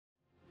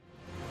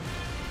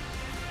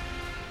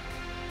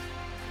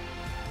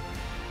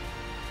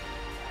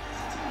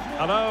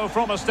Hello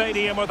from a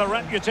stadium with a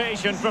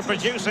reputation for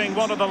producing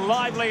one of the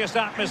liveliest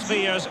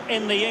atmospheres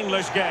in the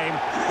English game.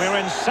 We're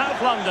in South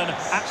London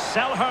at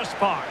Selhurst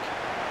Park.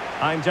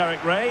 I'm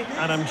Derek Ray,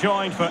 and I'm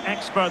joined for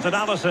expert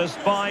analysis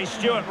by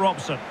Stuart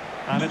Robson.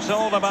 And it's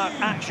all about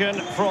action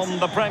from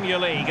the Premier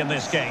League in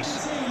this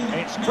case.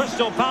 It's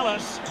Crystal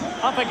Palace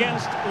up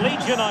against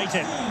Leeds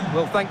United.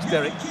 Well, thanks,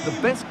 Derek. The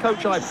best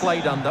coach I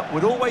played under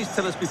would always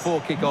tell us before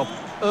kick-off,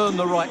 earn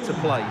the right to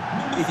play.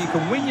 If you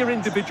can win your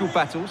individual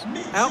battles,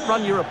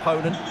 outrun your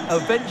opponent,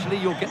 eventually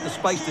you'll get the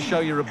space to show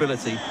your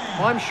ability.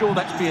 I'm sure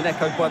that's being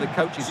echoed by the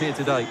coaches here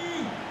today.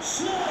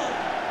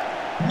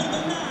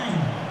 Number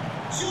 9,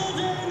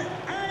 Jordan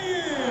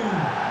Ayew.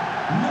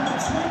 Number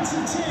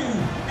 22,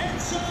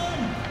 Edson.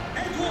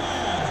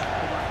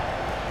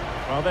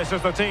 Well, this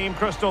is the team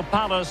Crystal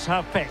Palace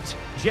have picked.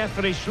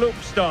 Jeffrey Schlupp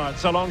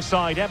starts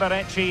alongside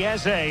Eberechi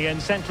Eze in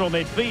central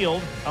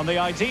midfield. And the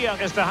idea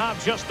is to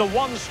have just the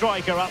one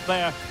striker up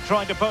there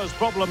trying to pose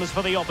problems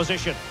for the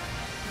opposition.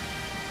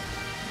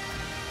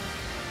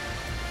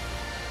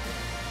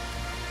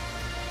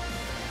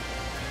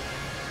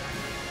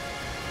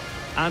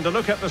 And a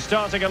look at the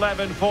starting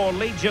 11 for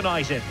Leeds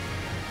United.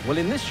 Well,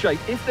 in this shape,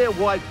 if their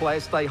wide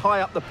players stay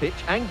high up the pitch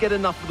and get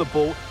enough of the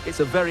ball, it's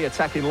a very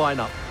attacking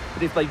lineup.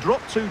 But if they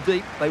drop too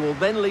deep, they will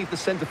then leave the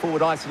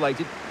centre-forward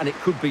isolated, and it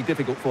could be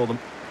difficult for them.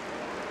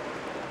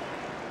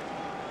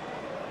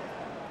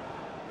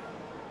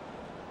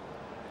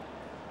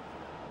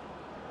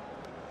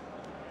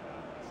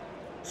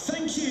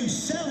 Thank you,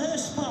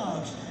 Selhurst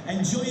Park.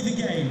 Enjoy the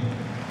game.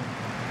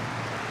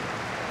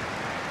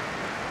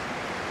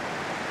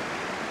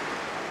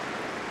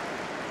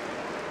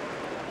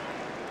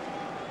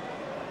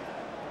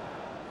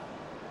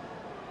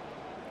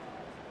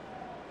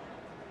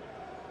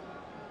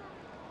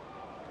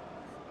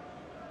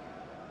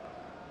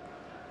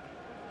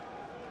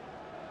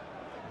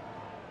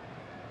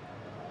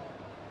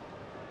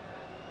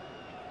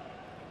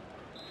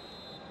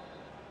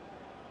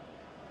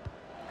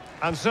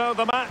 And so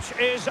the match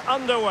is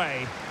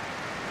underway.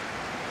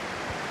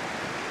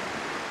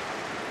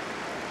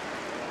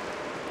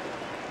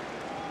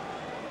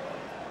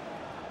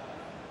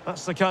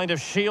 That's the kind of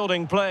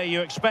shielding play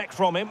you expect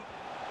from him.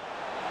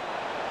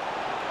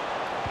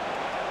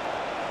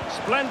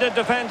 Splendid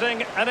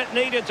defending, and it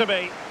needed to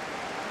be.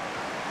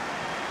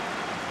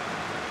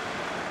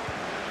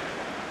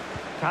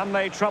 Can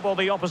they trouble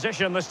the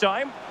opposition this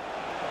time?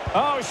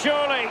 Oh,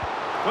 surely.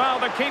 Well,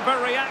 the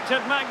keeper reacted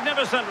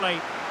magnificently.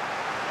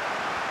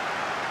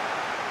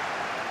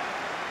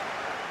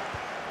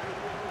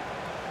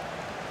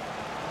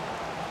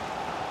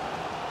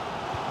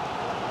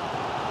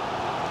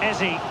 Eze.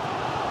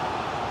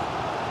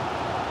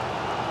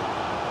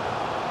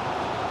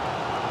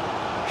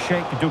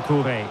 Sheikh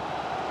Doucouré.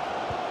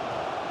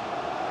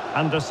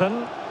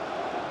 Anderson.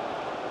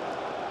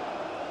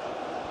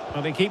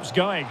 And he keeps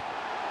going.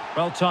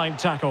 Well-timed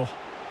tackle.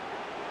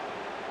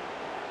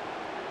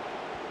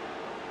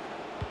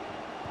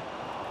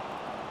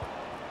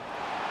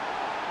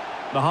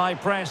 The high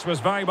press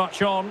was very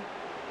much on.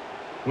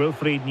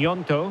 Wilfried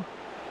Gnonto.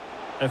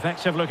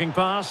 Effective-looking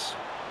pass.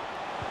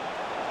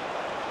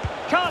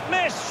 Can't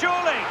miss,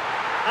 surely.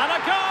 And a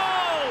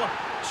goal!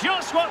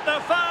 Just what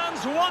the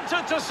fans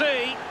wanted to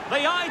see.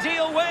 The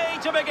ideal way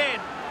to begin.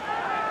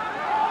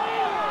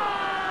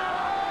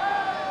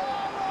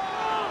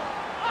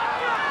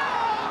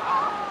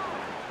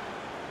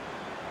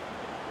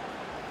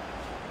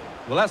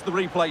 Well, as the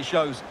replay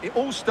shows, it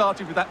all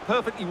started with that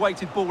perfectly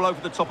weighted ball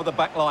over the top of the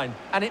back line.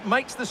 And it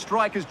makes the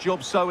striker's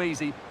job so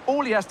easy.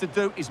 All he has to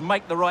do is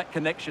make the right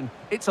connection.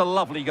 It's a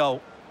lovely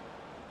goal.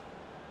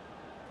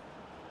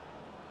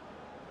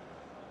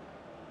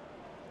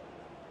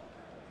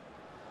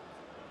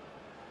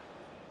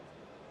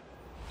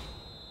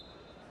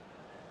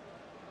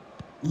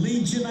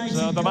 Leeds United.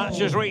 So the match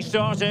is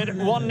restarted.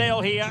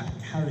 1-0 here.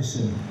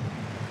 Harrison.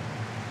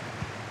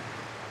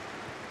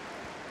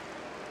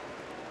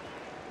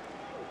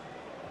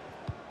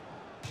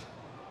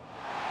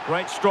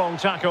 Great strong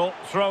tackle.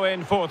 Throw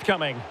in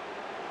forthcoming.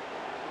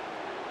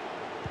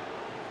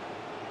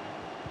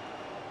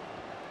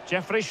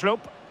 Jeffrey Schlupp.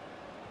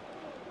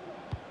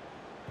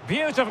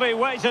 Beautifully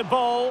weighted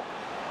ball.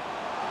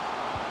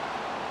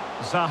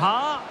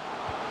 Zaha.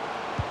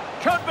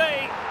 Could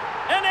be.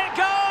 In it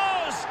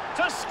goes!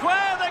 To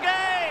square the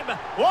game!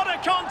 What a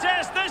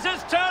contest this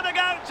is turning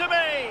out to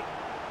be!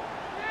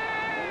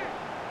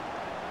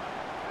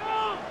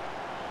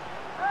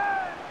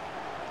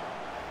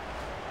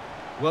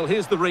 Well,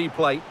 here's the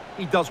replay.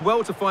 He does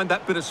well to find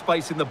that bit of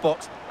space in the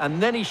box,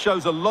 and then he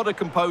shows a lot of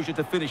composure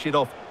to finish it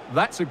off.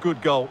 That's a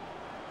good goal.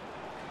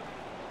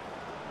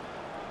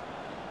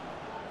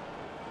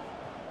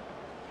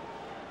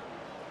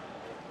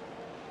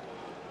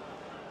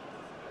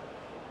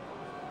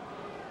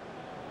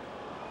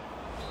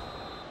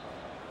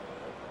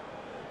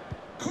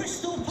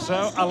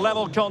 So, a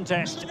level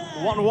contest,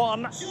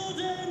 1-1.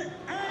 Jordan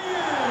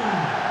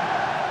Ayew.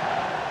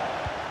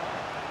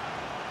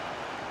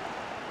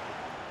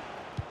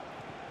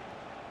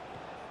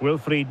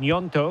 Wilfried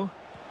Gnonto.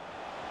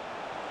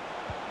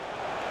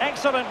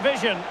 Excellent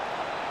vision.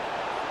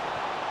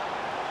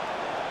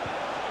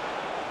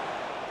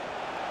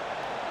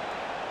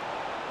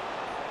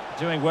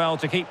 Doing well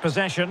to keep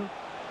possession.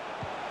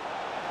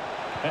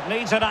 It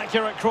needs an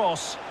accurate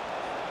cross.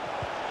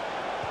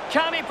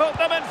 Can he put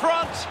them in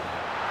front?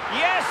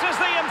 Yes is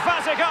the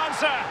emphatic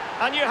answer.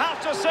 And you have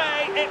to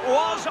say it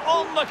was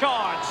on the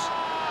cards.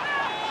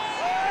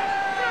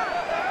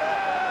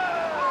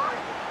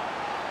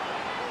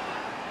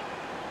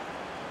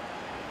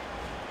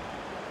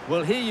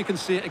 Well, here you can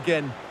see it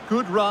again.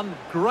 Good run,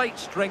 great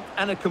strength,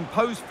 and a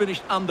composed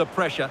finish under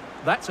pressure.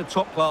 That's a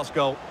top-class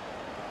goal.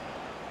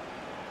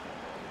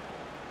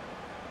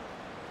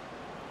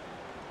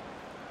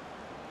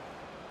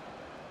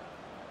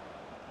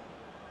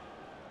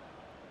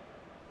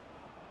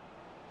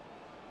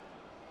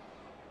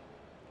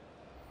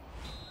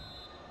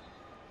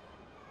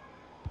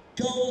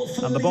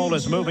 And the ball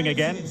is moving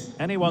again.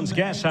 Anyone's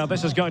guess how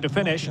this is going to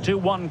finish.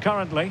 2-1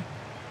 currently.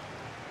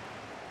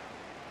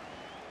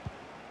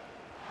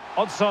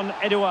 Orton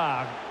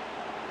Edouard.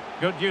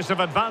 Good use of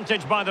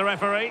advantage by the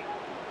referee.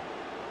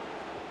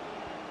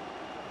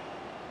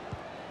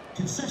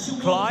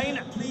 Klein.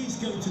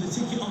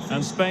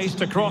 And space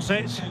to cross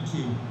it.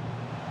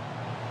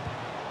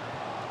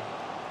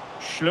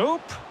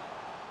 Schloop.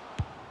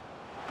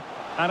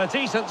 And a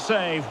decent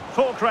save.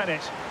 Full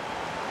credit.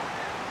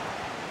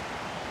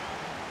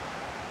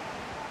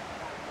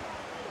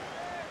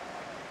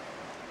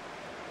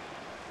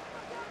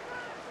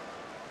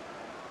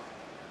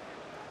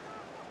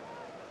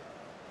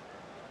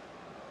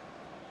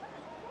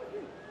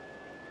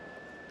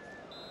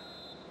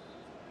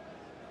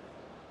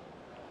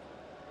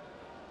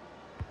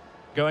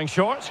 Going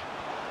short.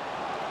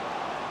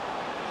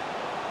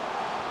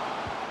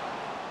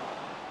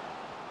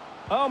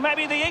 Oh,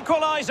 maybe the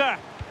equaliser.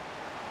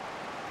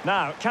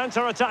 Now,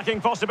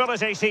 counter-attacking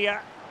possibilities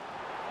here.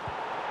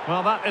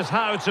 Well, that is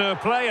how to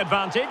play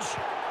advantage.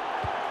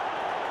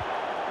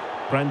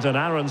 Brendan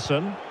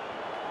Aronson.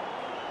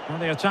 Well,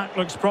 the attack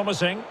looks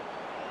promising.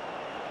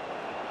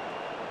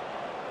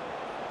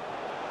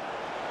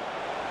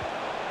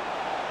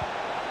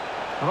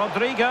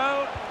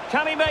 Rodrigo.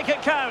 Can he make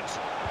it count?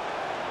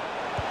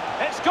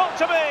 It's got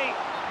to be.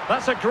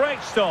 That's a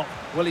great stop.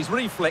 Well, his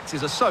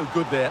reflexes are so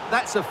good there.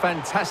 That's a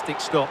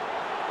fantastic stop.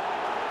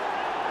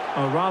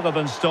 Oh, rather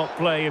than stop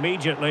play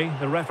immediately,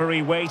 the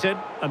referee waited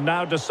and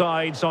now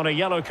decides on a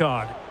yellow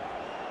card.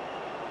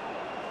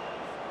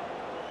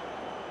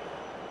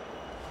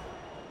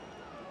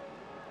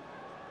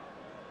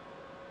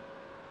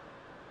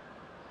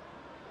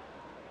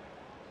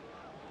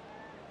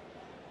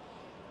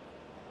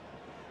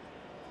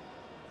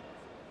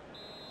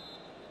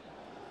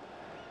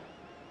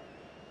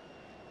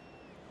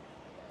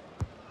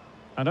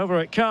 And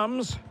over it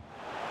comes.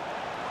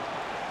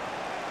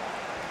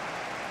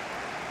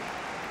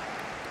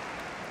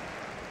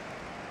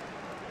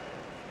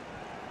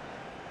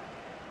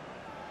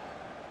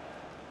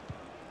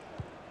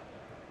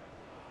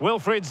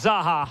 Wilfried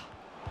Zaha.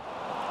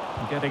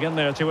 Getting in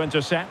there to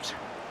intercept.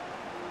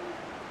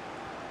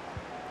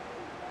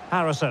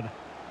 Harrison.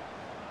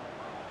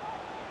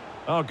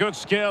 Oh, good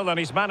skill, and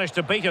he's managed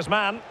to beat his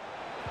man.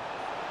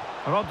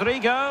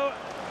 Rodrigo.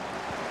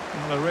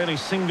 Well, a really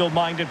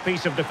single-minded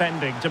piece of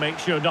defending to make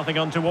sure nothing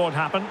untoward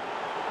happened.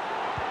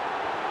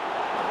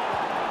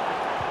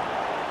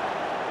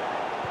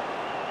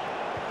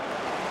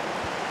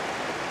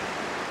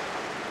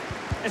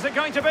 Is it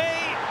going to be?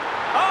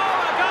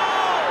 Oh, a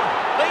goal!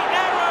 The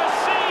error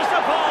seized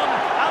upon,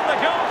 and the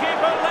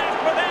goalkeeper left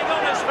with egg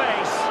on his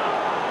face.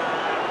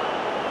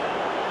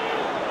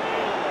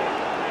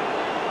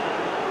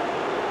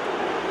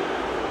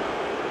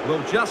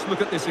 Well, just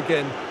look at this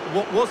again.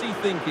 What was he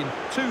thinking?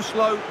 Too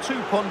slow,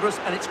 too ponderous,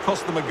 and it's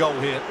cost them a goal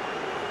here.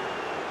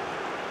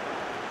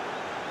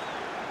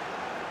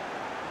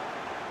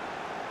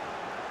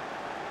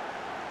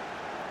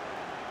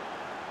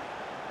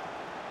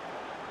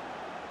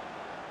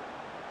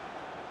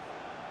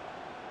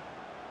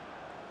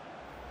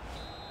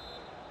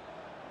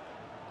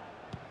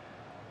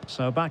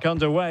 So back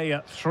underway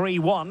at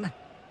 3-1.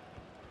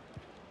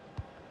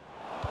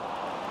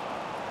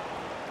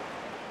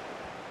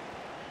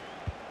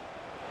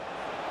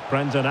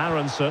 Brendan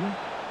Aronson.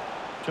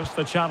 Just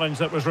the challenge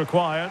that was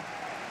required.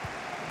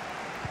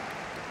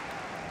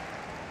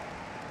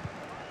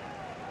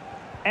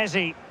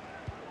 Eze.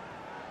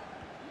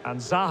 And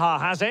Zaha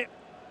has it.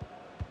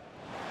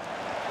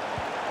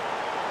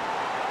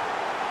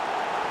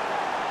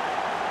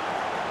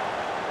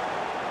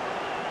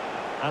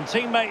 And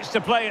teammates to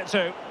play it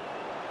to.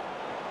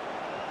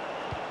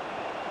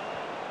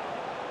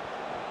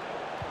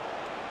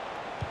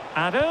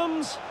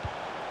 Adams.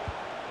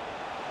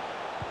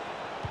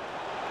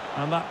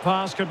 And that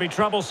pass could be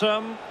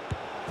troublesome.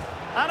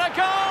 And a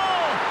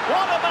goal!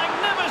 What a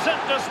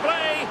magnificent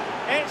display!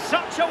 It's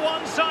such a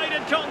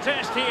one-sided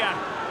contest here.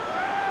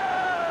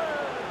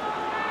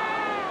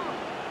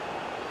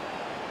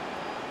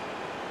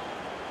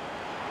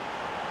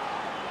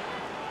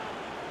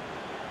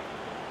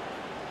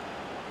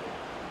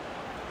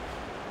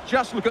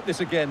 just look at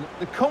this again.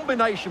 The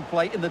combination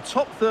play in the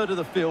top third of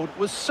the field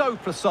was so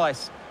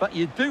precise, but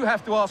you do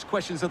have to ask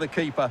questions of the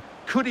keeper.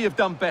 Could he have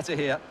done better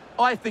here?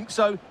 I think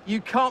so.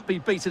 You can't be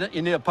beaten at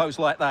your near post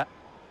like that.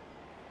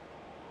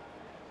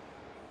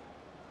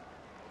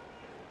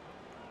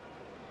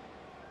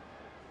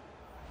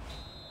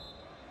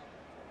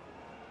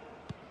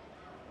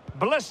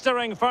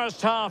 Blistering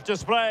first half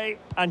display,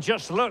 and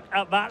just look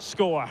at that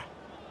score.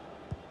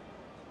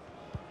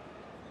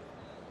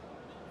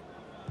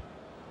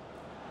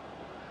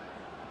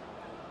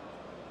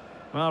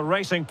 Well,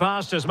 racing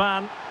past his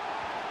man,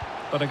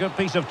 but a good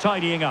piece of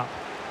tidying up.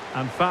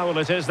 And foul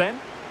it is then.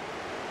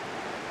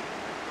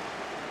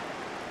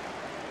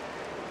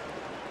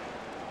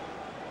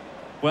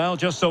 Well,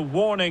 just a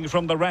warning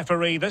from the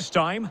referee this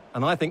time.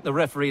 And I think the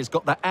referee has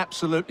got that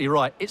absolutely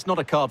right. It's not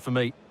a card for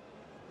me.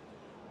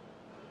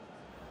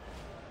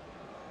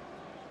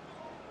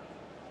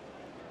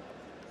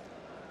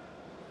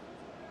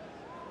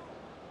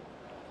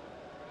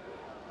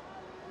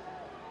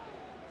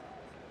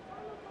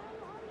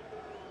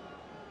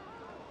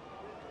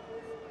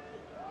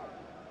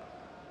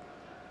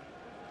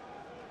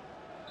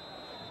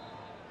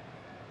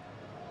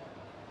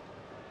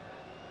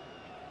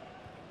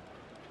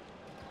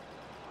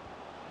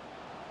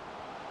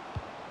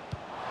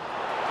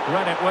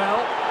 Read it well.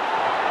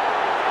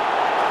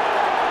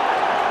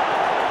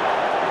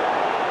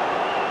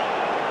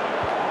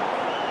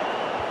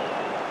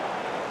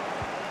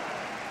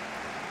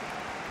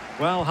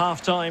 Well,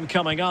 half-time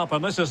coming up,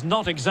 and this is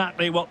not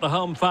exactly what the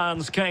home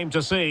fans came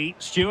to see.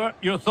 Stuart,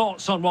 your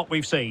thoughts on what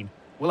we've seen?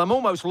 Well, I'm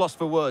almost lost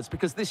for words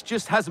because this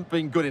just hasn't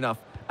been good enough.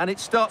 And it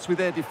starts with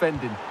their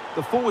defending.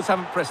 The forwards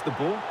haven't pressed the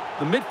ball,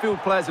 the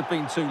midfield players have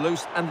been too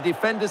loose, and the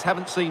defenders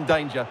haven't seen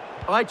danger.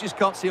 I just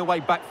can't see a way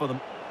back for them.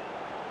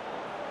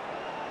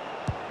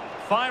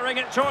 Firing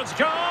it towards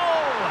goal!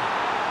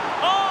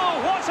 Oh,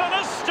 what an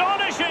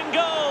astonishing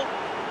goal!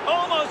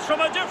 Almost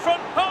from a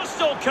different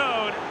postal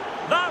code.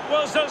 That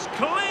was as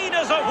clean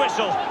as a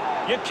whistle.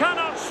 You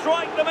cannot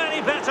strike them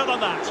any better than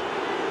that.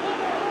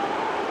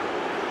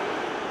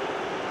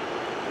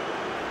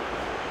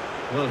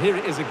 Well, here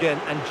it is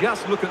again, and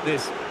just look at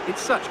this.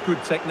 It's such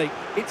good technique.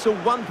 It's a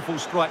wonderful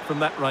strike from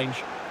that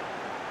range.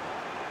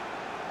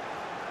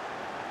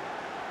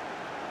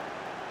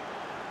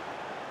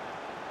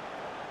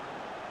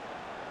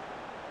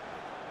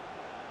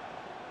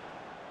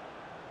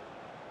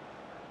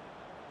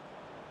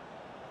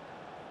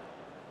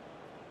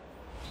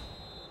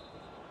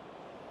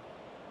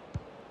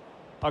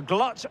 A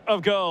glut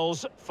of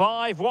goals.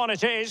 5-1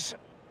 it is.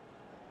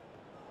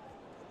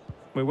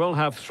 We will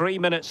have 3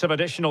 minutes of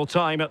additional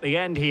time at the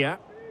end here.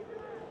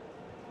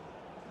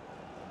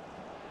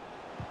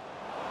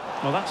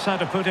 Well, that's how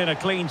to put in a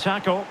clean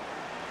tackle.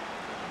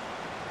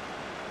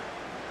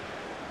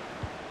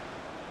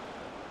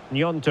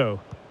 Nyonto.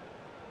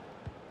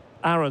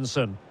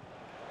 Aronson.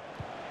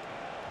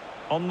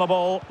 On the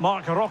ball,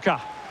 Mark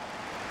Roca.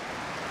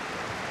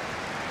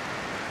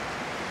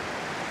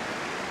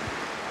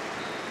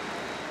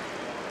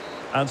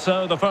 And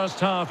so the first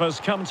half has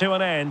come to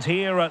an end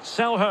here at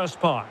Selhurst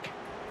Park.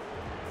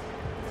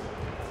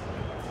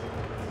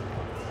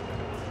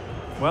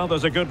 Well,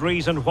 there's a good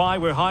reason why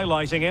we're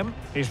highlighting him.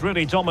 He's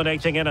really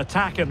dominating in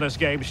attack in this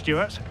game,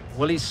 Stuart.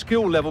 Well, his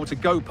skill level to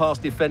go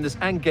past defenders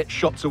and get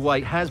shots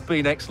away has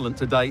been excellent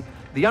today.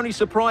 The only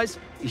surprise,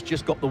 he's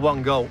just got the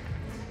one goal.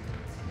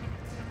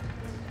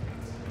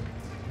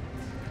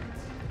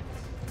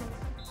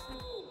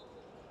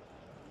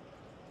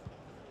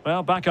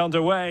 Well, back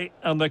underway,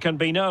 and there can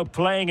be no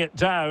playing it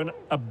down.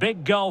 A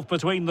big gulf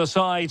between the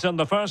sides in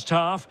the first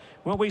half.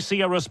 Will we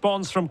see a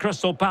response from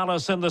Crystal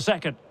Palace in the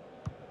second?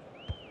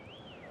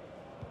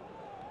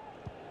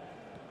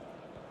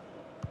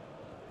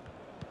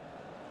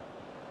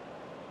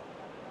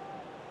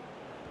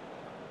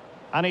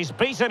 And he's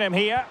beaten him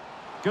here.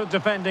 Good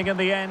defending in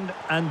the end,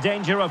 and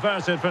danger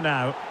averted for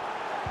now.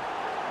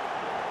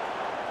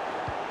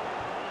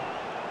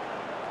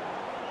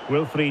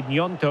 Wilfried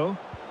Nyonto.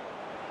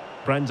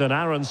 Brendan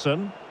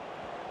Aronson.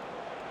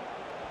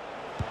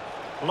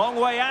 Long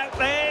way out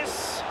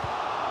this.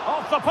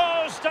 Off the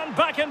post and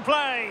back in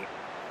play.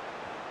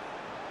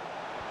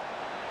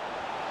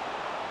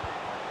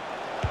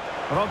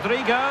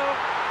 Rodrigo.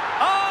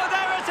 Oh,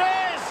 there it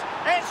is!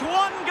 It's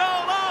one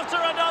goal after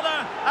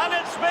another, and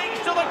it speaks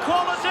to the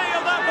quality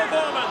of that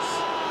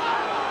performance.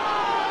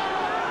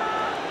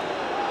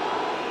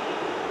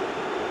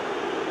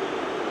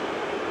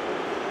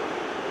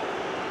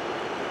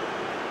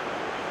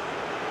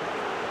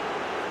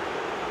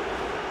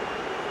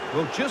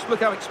 Well, just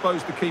look how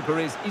exposed the keeper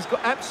is. He's got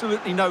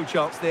absolutely no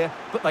chance there,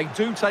 but they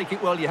do take it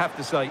well, you have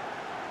to say.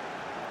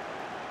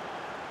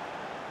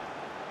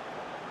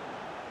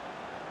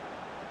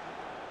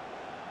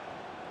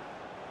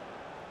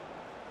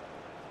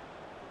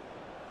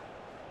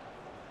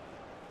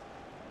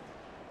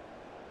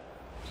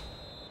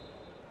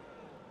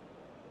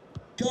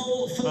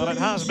 Well, it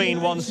has been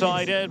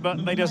one-sided,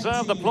 but they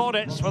deserve the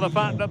plaudits for the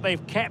fact that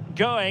they've kept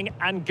going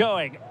and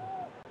going.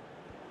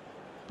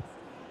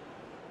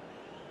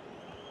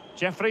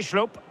 Jeffrey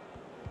Schlupp.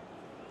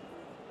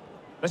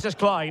 This is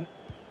Klein.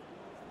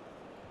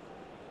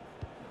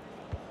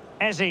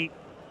 Ezzy.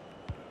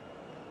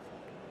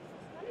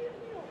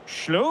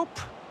 Schlupp.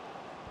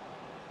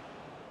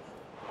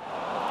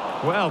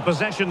 Well,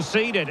 possession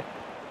ceded.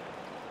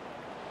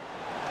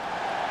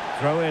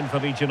 Throw in for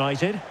Leeds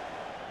United.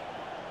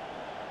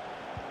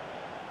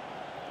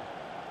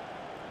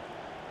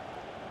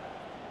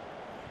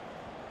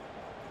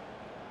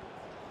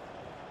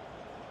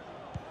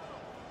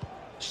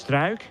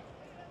 Struik.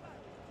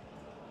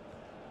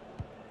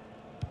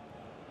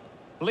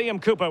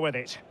 Liam Cooper with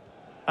it.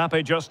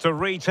 Happy just to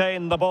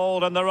retain the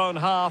ball in their own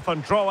half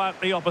and draw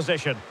out the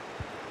opposition.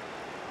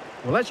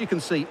 Well, as you can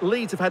see,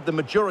 Leeds have had the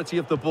majority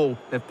of the ball.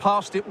 They've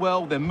passed it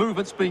well, their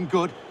movement's been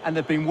good, and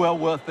they've been well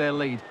worth their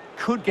lead.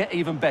 Could get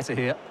even better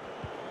here.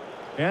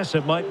 Yes,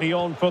 it might be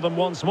on for them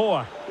once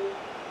more.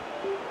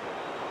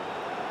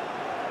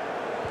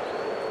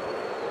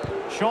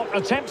 Shot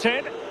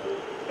attempted.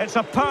 It's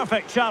a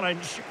perfect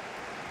challenge.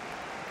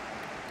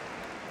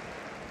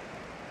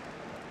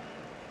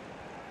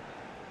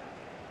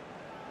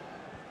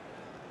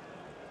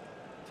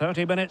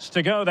 "30 minutes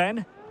to go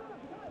then."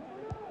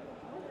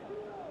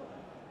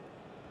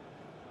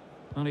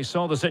 And he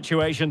saw the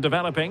situation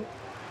developing.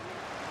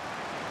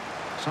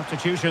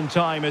 Substitution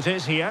time it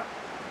is here.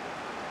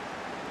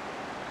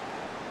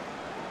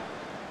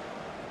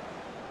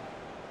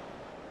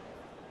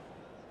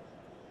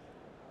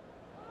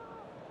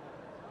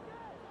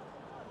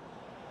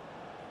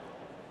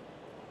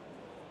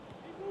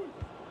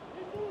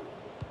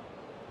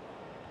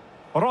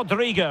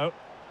 Rodrigo.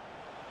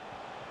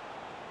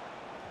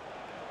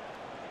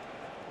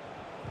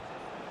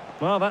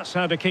 Well, that's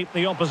how to keep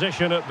the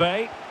opposition at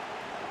bay.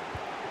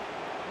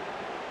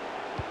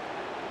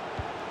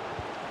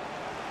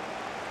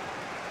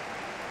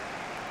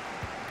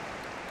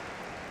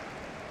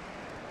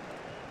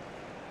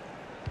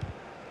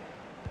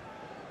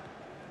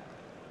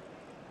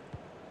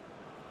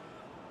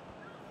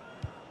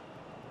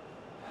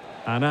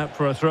 And out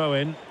for a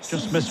throw-in,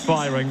 just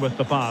misfiring with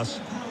the pass.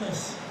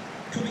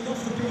 Coming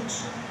off the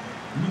pitch,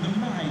 number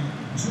 9,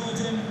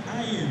 Jordan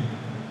Ayew.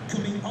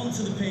 Coming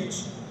onto the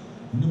pitch,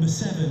 number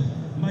 7,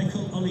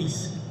 Michael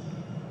Olise.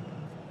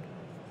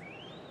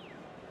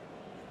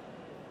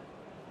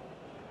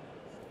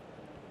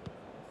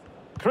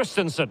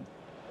 Christensen.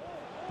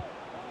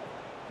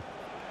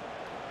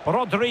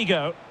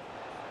 Rodrigo.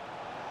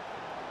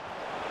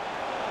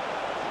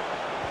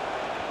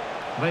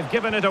 They've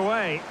given it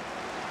away.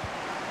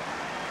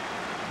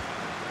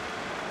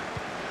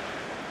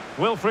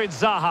 Wilfried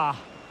Zaha.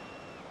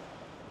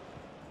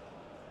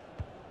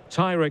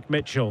 Tyrick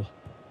Mitchell.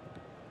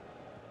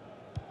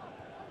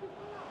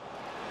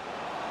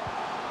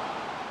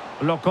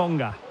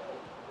 Lokonga.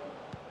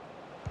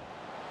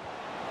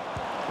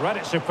 Read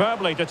it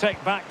superbly to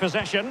take back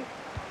possession.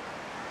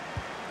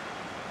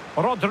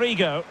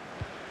 Rodrigo.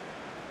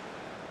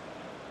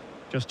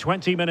 Just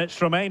 20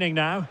 minutes remaining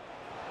now.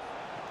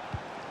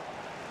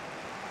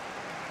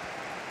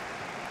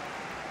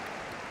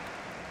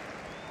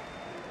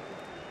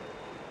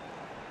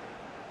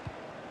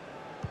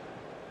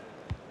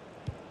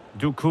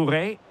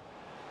 Doucouré,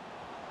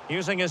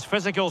 using his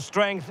physical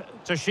strength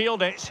to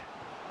shield it.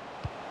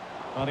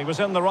 And he was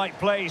in the right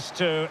place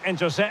to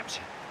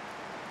intercept.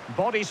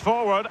 Bodies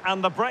forward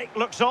and the break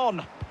looks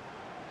on.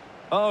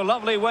 Oh,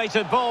 lovely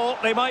weighted ball.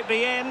 They might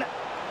be in.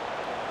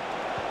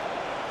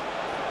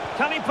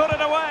 Can he put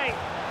it away?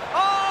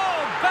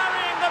 Oh,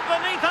 burying them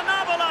beneath an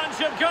avalanche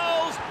of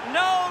goals.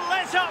 No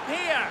let up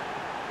here.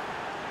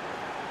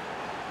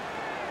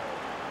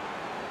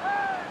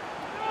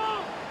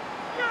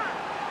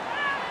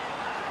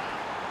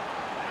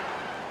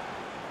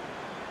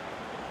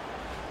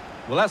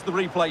 Well, as the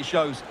replay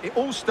shows, it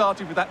all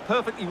started with that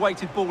perfectly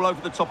weighted ball over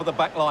the top of the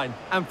back line.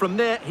 And from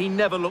there, he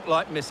never looked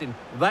like missing.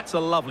 That's a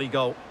lovely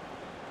goal.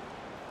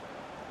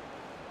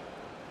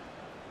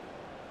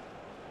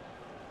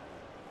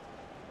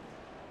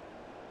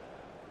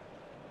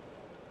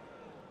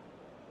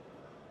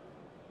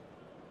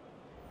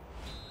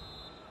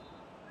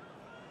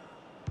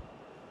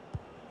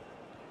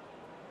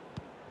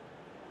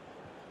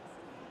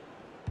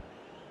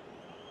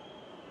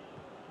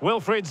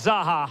 Wilfried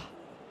Zaha.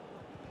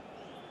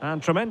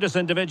 And tremendous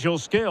individual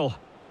skill.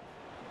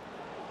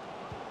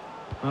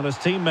 Well, his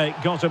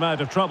teammate got him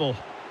out of trouble.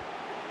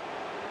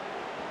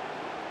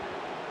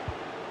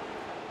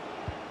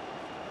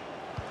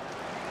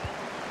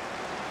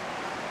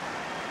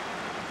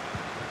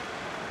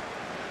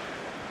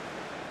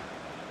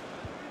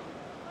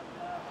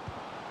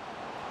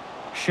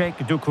 Sheikh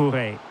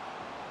Doucouré.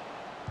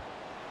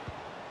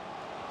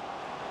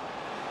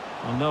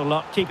 Well, no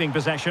luck keeping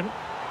possession.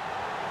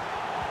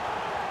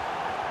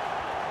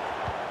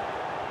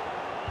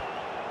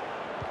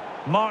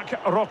 Mark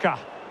Roca.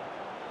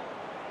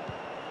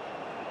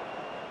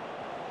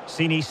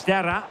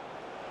 Sinisterra.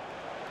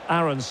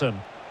 Aronson.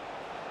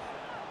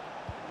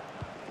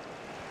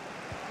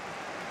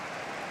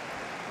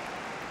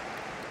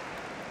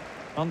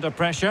 Under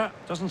pressure,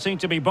 doesn't seem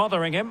to be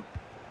bothering him.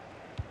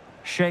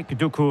 Sheikh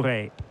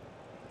Doucouré.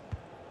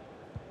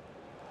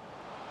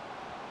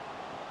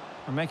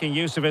 And making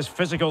use of his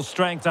physical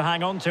strength to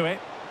hang on to it.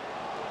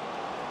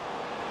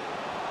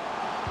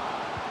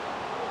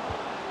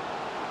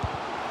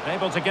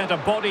 Able to get a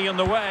body in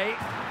the way.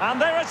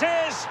 And there it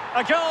is,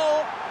 a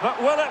goal.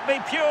 But will it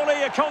be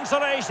purely a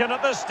consolation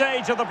at this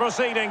stage of the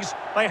proceedings?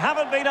 They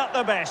haven't been at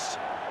their best.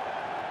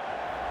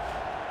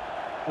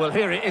 Well,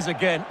 here it is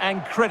again,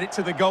 and credit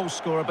to the goal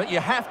scorer, but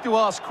you have to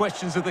ask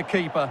questions of the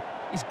keeper.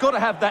 He's got to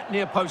have that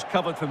near post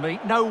covered for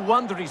me. No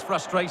wonder he's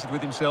frustrated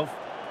with himself.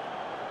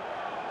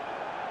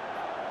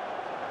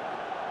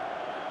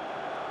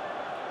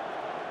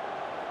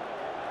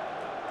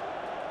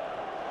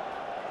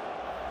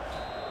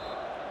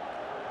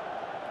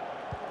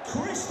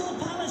 Crystal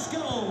Palace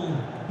goal,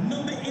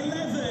 number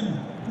 11,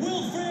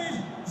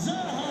 Wilfried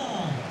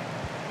Zaha.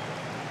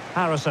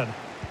 Harrison.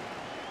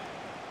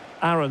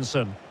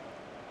 Aronson.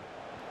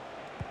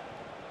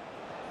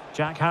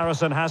 Jack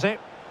Harrison has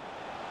it.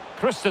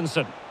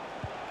 Christensen.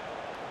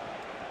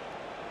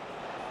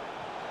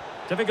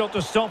 Difficult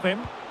to stop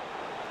him.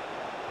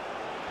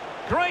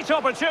 Great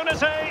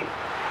opportunity.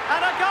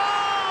 And a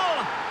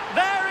goal!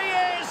 There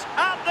he is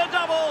at the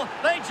double.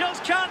 They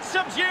just can't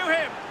subdue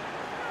him.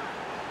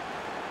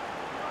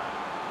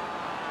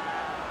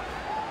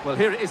 Well,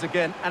 here it is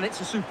again, and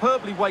it's a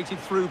superbly weighted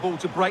through ball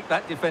to break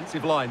that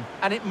defensive line.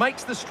 And it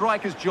makes the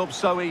striker's job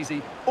so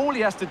easy. All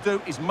he has to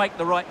do is make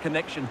the right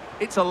connection.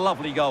 It's a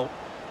lovely goal.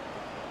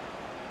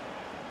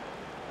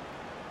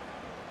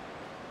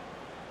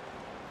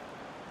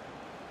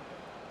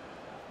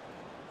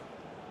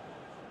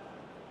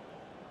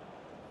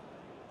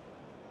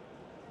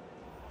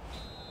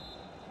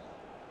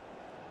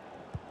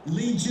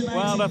 Leeds United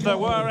Well, if there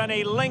goal. were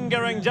any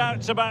lingering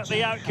doubts about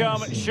the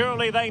outcome,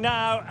 surely they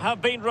now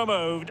have been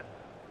removed.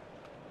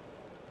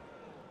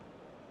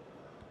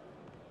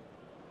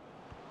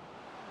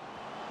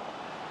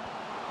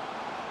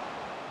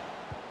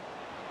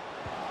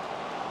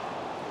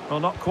 Well,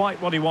 not quite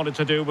what he wanted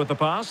to do with the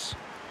pass.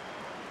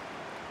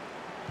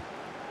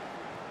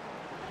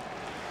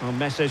 A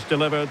message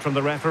delivered from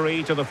the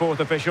referee to the fourth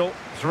official.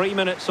 3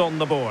 minutes on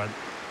the board.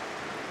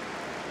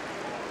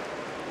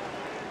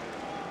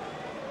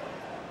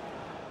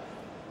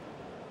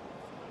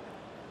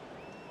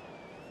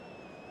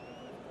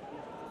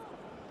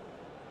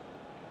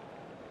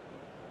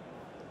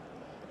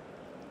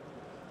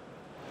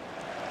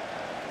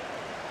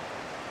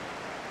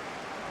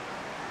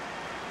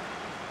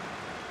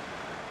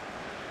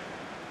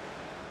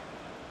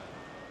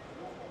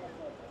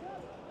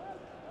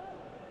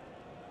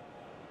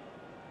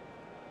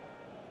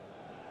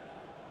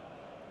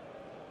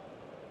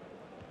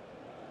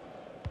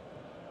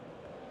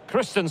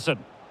 Christensen.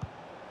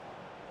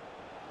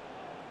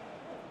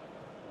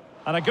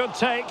 And a good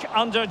take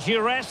under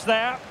duress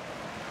there.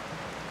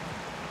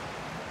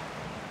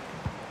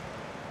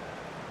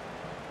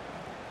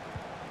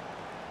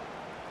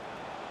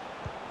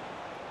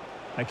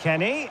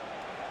 McKennie.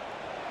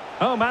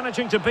 Oh,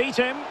 managing to beat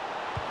him.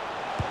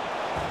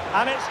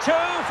 And it's 2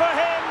 for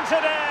him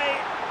today.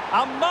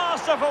 A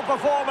masterful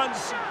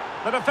performance.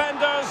 The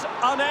defenders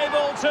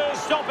unable to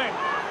stop him.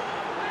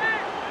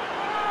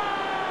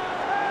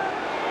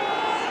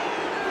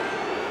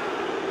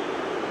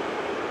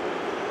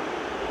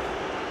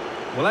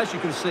 Well, as you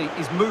can see,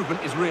 his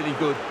movement is really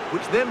good,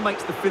 which then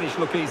makes the finish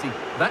look easy.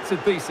 That's a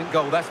decent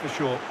goal, that's for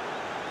sure.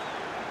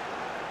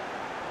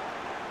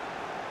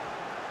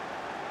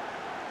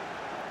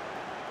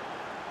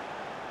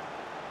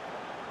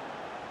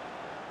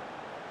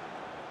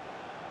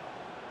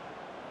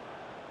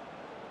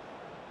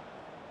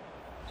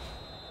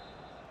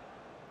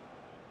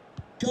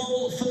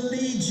 Goal for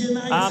Leeds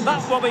United. And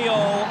that will be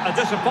all. A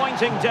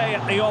disappointing day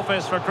at the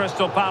office for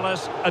Crystal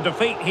Palace. A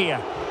defeat here.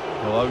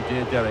 Oh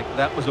dear, Derek,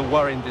 that was a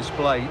worrying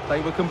display. They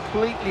were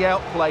completely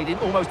outplayed in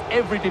almost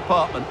every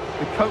department.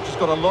 The coach has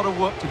got a lot of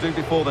work to do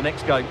before the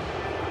next game.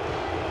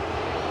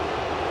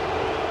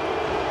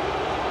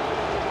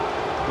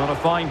 Not a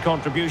fine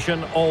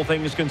contribution, all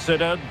things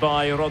considered,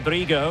 by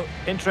Rodrigo.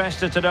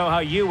 Interested to know how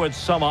you would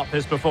sum up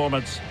his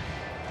performance.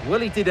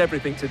 Well, he did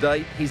everything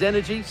today. His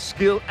energy,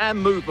 skill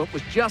and movement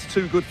was just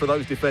too good for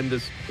those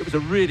defenders. It was a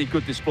really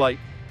good display.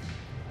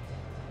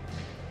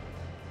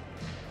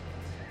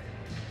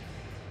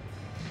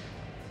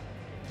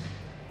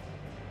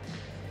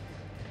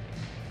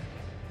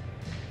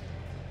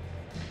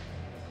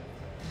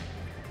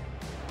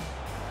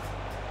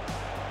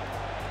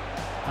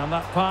 And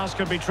that pass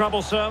could be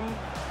troublesome.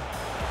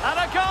 And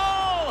a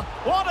goal!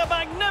 What a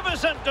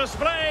magnificent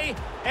display!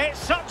 It's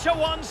such a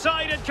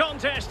one-sided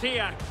contest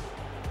here.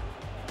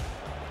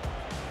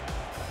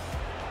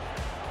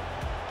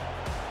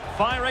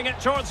 Firing it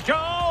towards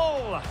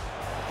goal!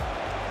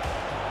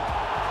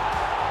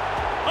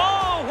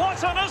 Oh,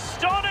 what an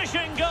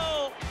astonishing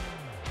goal!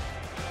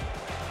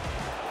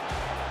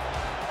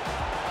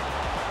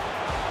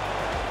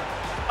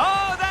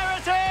 Oh, there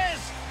it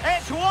is!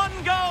 It's one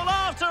goal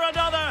after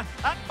another.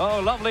 Oh,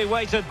 lovely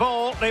weighted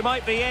ball. They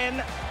might be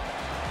in.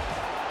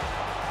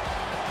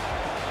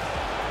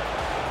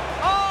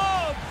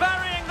 Oh,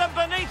 burying them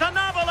beneath an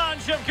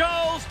avalanche of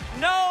goals.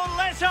 No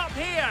let up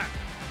here.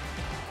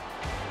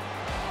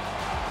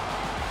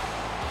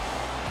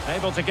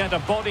 Able to get a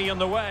body in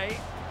the way.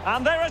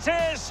 And there it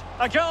is,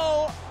 a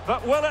goal.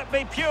 But will it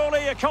be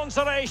purely a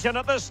consolation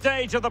at this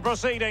stage of the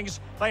proceedings?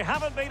 They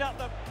haven't been at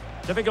the...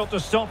 Difficult to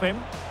stop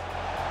him.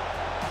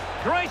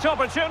 Great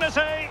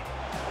opportunity.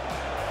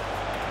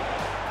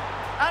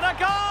 And a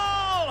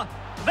goal!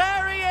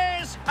 There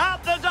he is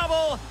at the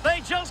double.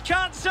 They just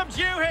can't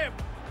subdue him.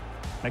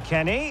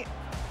 McKennie.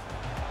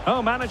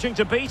 Oh, managing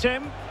to beat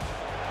him.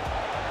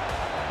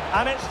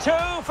 And it's 2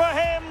 for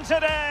him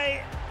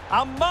today.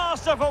 A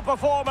masterful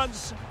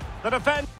performance. The defence...